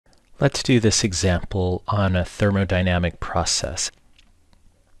Let's do this example on a thermodynamic process.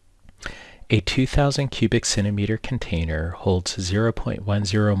 A 2,000 cubic centimeter container holds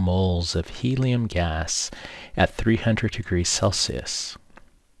 0.10 moles of helium gas at 300 degrees Celsius.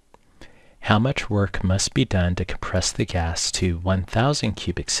 How much work must be done to compress the gas to 1,000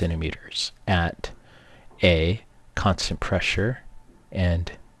 cubic centimeters at A, constant pressure,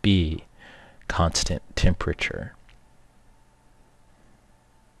 and B, constant temperature?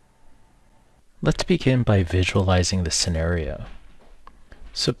 Let's begin by visualizing the scenario.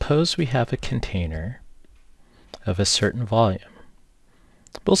 Suppose we have a container of a certain volume.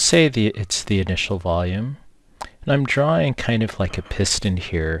 We'll say it's the initial volume, and I'm drawing kind of like a piston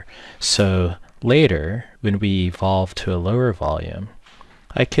here, so later, when we evolve to a lower volume,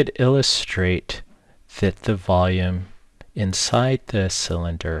 I could illustrate that the volume inside the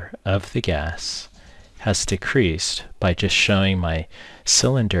cylinder of the gas has decreased by just showing my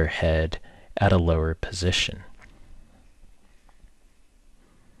cylinder head at a lower position.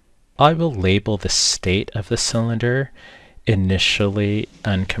 I will label the state of the cylinder initially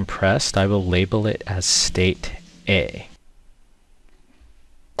uncompressed. I will label it as state A.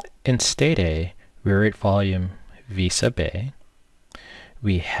 In state A, we're at volume V sub A.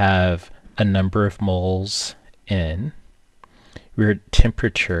 We have a number of moles N. We're at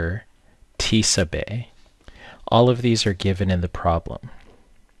temperature T sub A. All of these are given in the problem.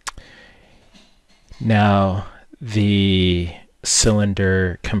 Now, the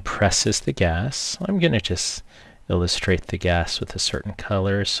cylinder compresses the gas. I'm going to just illustrate the gas with a certain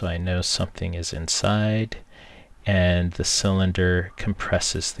color so I know something is inside. And the cylinder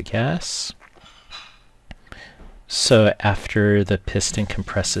compresses the gas. So after the piston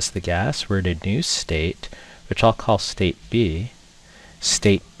compresses the gas, we're at a new state, which I'll call state B.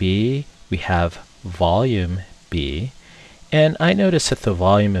 State B, we have volume B. And I notice that the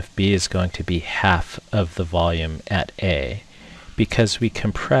volume of B is going to be half of the volume at A because we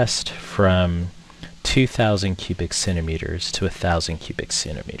compressed from 2,000 cubic centimeters to 1,000 cubic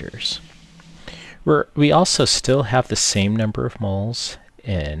centimeters. We also still have the same number of moles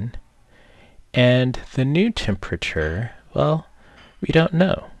N, and the new temperature, well, we don't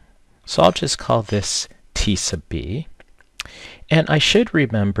know. So I'll just call this T sub B. And I should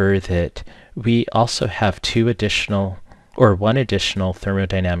remember that we also have one additional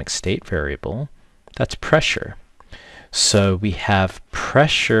thermodynamic state variable, that's pressure. So we have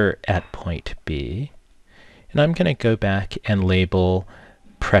pressure at point B, and I'm going to go back and label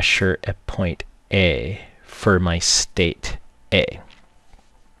pressure at point A for my state A.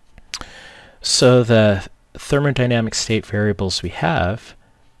 So the thermodynamic state variables we have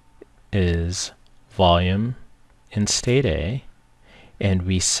is volume in state A, and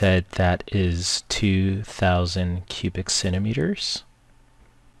we said that is 2,000 cubic centimeters.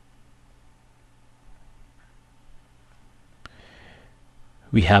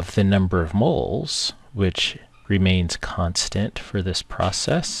 We have the number of moles, which remains constant for this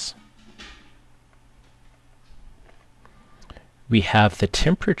process. We have the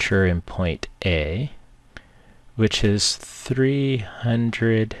temperature in point A, which is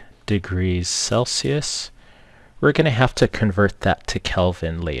 300 degrees Celsius. We're going to have to convert that to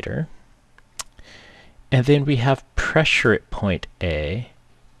Kelvin later. And then we have pressure at point A,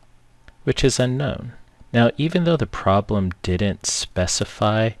 which is unknown. Now, even though the problem didn't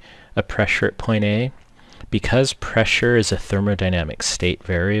specify a pressure at point A, because pressure is a thermodynamic state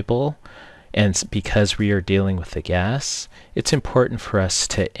variable, and because we are dealing with the gas, it's important for us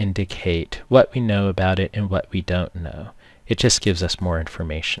to indicate what we know about it and what we don't know. It just gives us more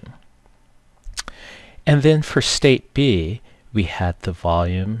information. And then for state B, we had the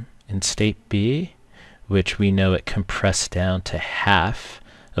volume in state B, which we know it compressed down to half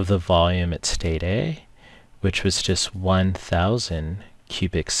of the volume at state A, which was just 1,000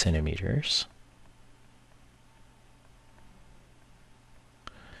 cubic centimeters.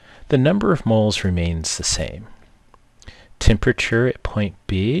 The number of moles remains the same. Temperature at point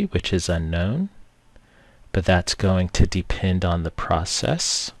B, which is unknown, but that's going to depend on the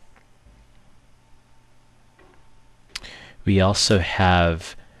process. We also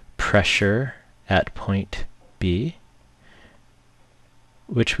have pressure at point B,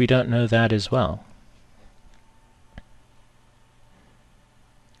 which we don't know that as well.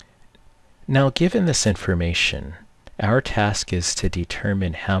 Now, given this information, our task is to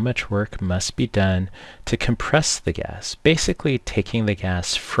determine how much work must be done to compress the gas, basically taking the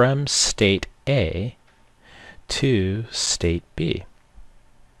gas from state A to state B.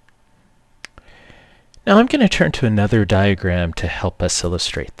 Now I'm going to turn to another diagram to help us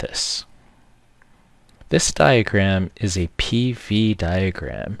illustrate this. This diagram is a PV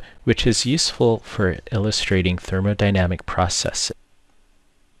diagram, which is useful for illustrating thermodynamic processes.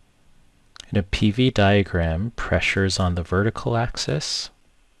 In a PV diagram, pressure is on the vertical axis,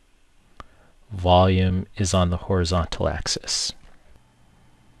 volume is on the horizontal axis.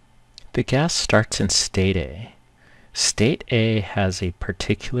 The gas starts in state A. State A has a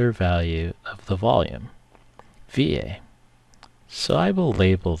particular value of the volume, VA. So I will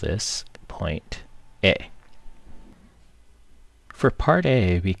label this point A. For part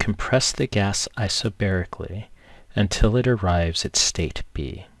A, we compress the gas isobarically until it arrives at state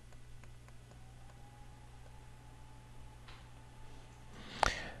B.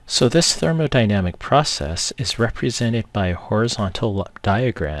 So this thermodynamic process is represented by a horizontal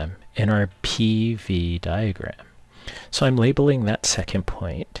diagram in our PV diagram. So I'm labeling that second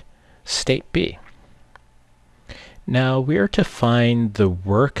point state B. Now we are to find the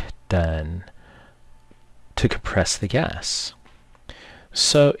work done to compress the gas.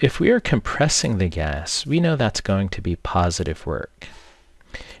 So if we are compressing the gas, we know that's going to be positive work.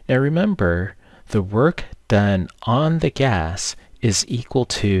 Now remember, the work done on the gas is equal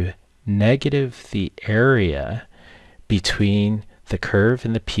to negative the area between the curve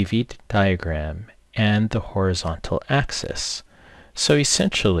in the PV diagram and the horizontal axis. So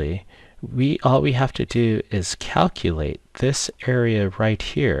essentially, all we have to do is calculate this area right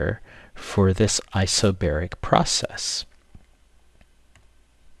here for this isobaric process.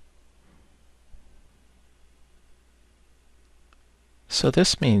 So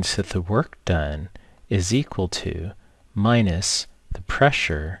this means that the work done is equal to minus the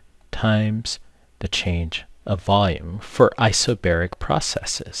pressure times the change of volume for isobaric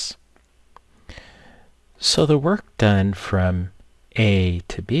processes. So the work done from A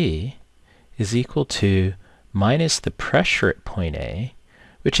to B is equal to minus the pressure at point A,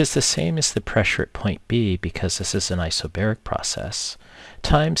 which is the same as the pressure at point B because this is an isobaric process,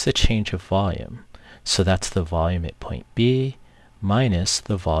 times the change of volume. So that's the volume at point B minus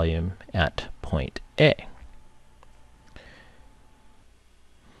the volume at point A.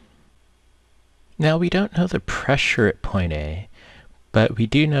 Now we don't know the pressure at point A, but we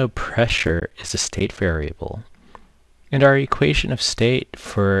do know pressure is a state variable. And our equation of state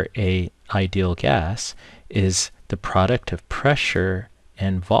for an ideal gas is the product of pressure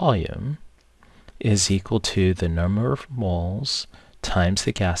and volume is equal to the number of moles times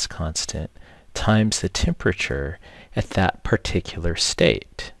the gas constant times the temperature at that particular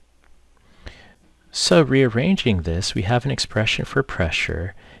state. So rearranging this, we have an expression for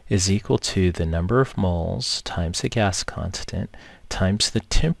pressure is equal to the number of moles times the gas constant times the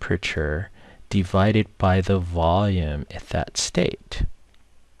temperature divided by the volume at that state.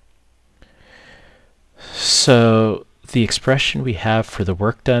 So the expression we have for the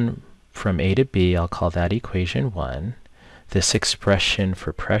work done from A to B, I'll call that equation 1. This expression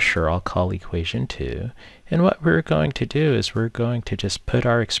for pressure I'll call equation 2. And what we're going to do is we're going to just put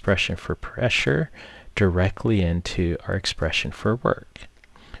our expression for pressure directly into our expression for work.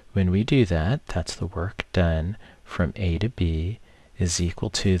 When we do that, that's the work done from A to B is equal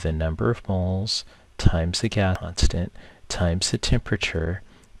to the number of moles times the gas constant times the temperature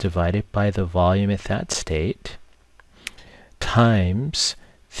divided by the volume at that state times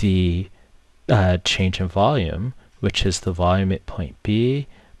the change in volume, which is the volume at point B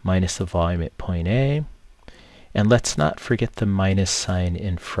minus the volume at point A. And let's not forget the minus sign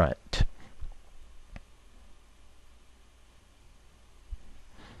in front.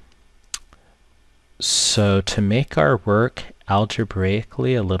 So to make our work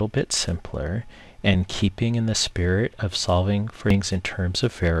algebraically a little bit simpler and keeping in the spirit of solving for things in terms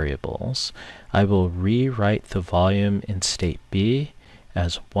of variables, I will rewrite the volume in state B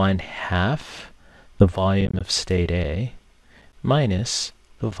as 1/2 the volume of state A minus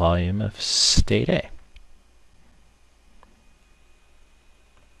the volume of state A.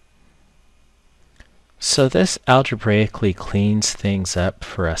 So this algebraically cleans things up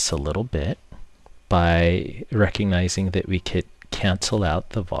for us a little bit by recognizing that we could cancel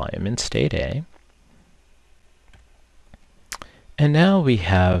out the volume in state A. And now we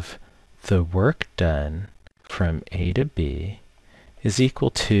have the work done from A to B is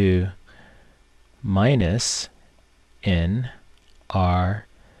equal to minus nRT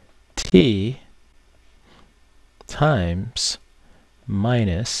times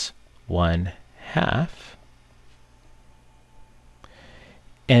minus 1/2.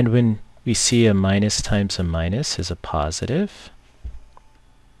 And when we see a minus times a minus is a positive.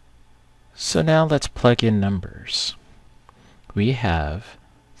 So now let's plug in numbers. We have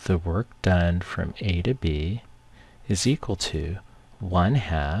the work done from A to B is equal to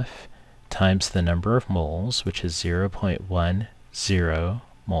 1/2 times the number of moles, which is 0.10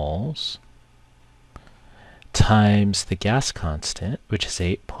 moles, times the gas constant, which is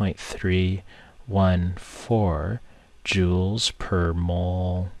 8.314 joules per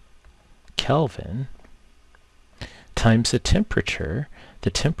mole Kelvin, times the temperature. The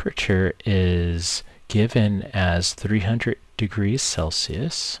temperature is given as 300 degrees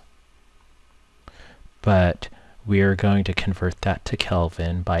Celsius, but we are going to convert that to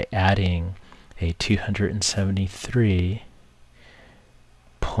Kelvin by adding a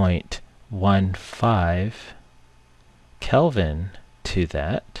 273.15 Kelvin to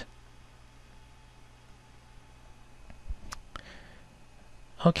that.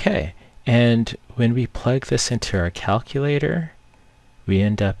 Okay, and when we plug this into our calculator, we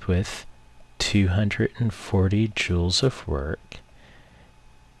end up with 240 joules of work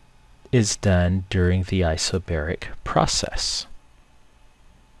is done during the isobaric process.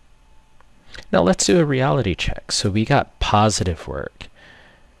 Now let's do a reality check. So we got positive work.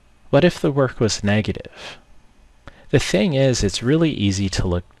 What if the work was negative? The thing is, it's really easy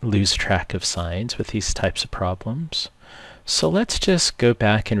to lose track of signs with these types of problems. So let's just go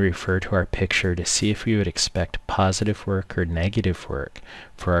back and refer to our picture to see if we would expect positive work or negative work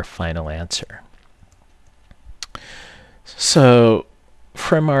for our final answer. So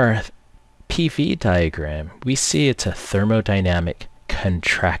from our PV diagram, we see it's a thermodynamic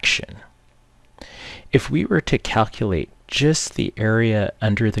contraction. If we were to calculate just the area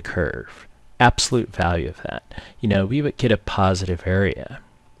under the curve, absolute value of that, we would get a positive area.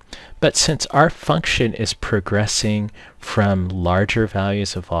 But since our function is progressing from larger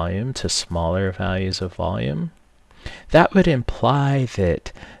values of volume to smaller values of volume, that would imply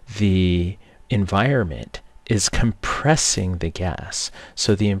that the environment is compressing the gas.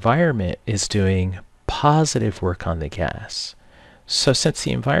 So the environment is doing positive work on the gas. So since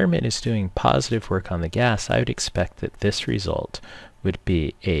the environment is doing positive work on the gas, I would expect that this result would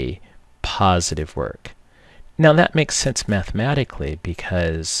be a positive work. Now that makes sense mathematically,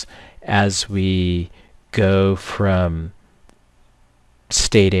 because as we go from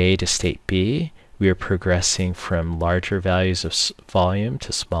state A to state B, we are progressing from larger values of volume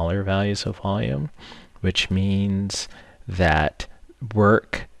to smaller values of volume, which means that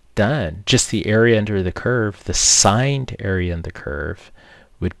work done, just the area under the curve, the signed area in the curve,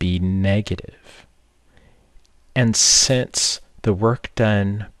 would be negative. And since the work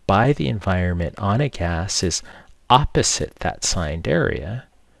done by the environment on a gas is opposite that signed area,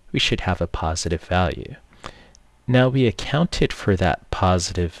 we should have a positive value. Now we accounted for that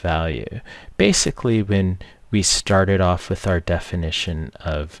positive value basically when we started off with our definition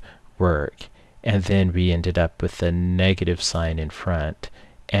of work, and then we ended up with a negative sign in front,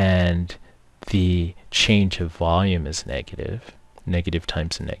 and the change of volume is negative. Negative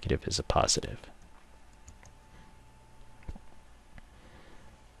times a negative is a positive.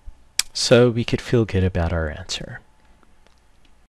 So we could feel good about our answer.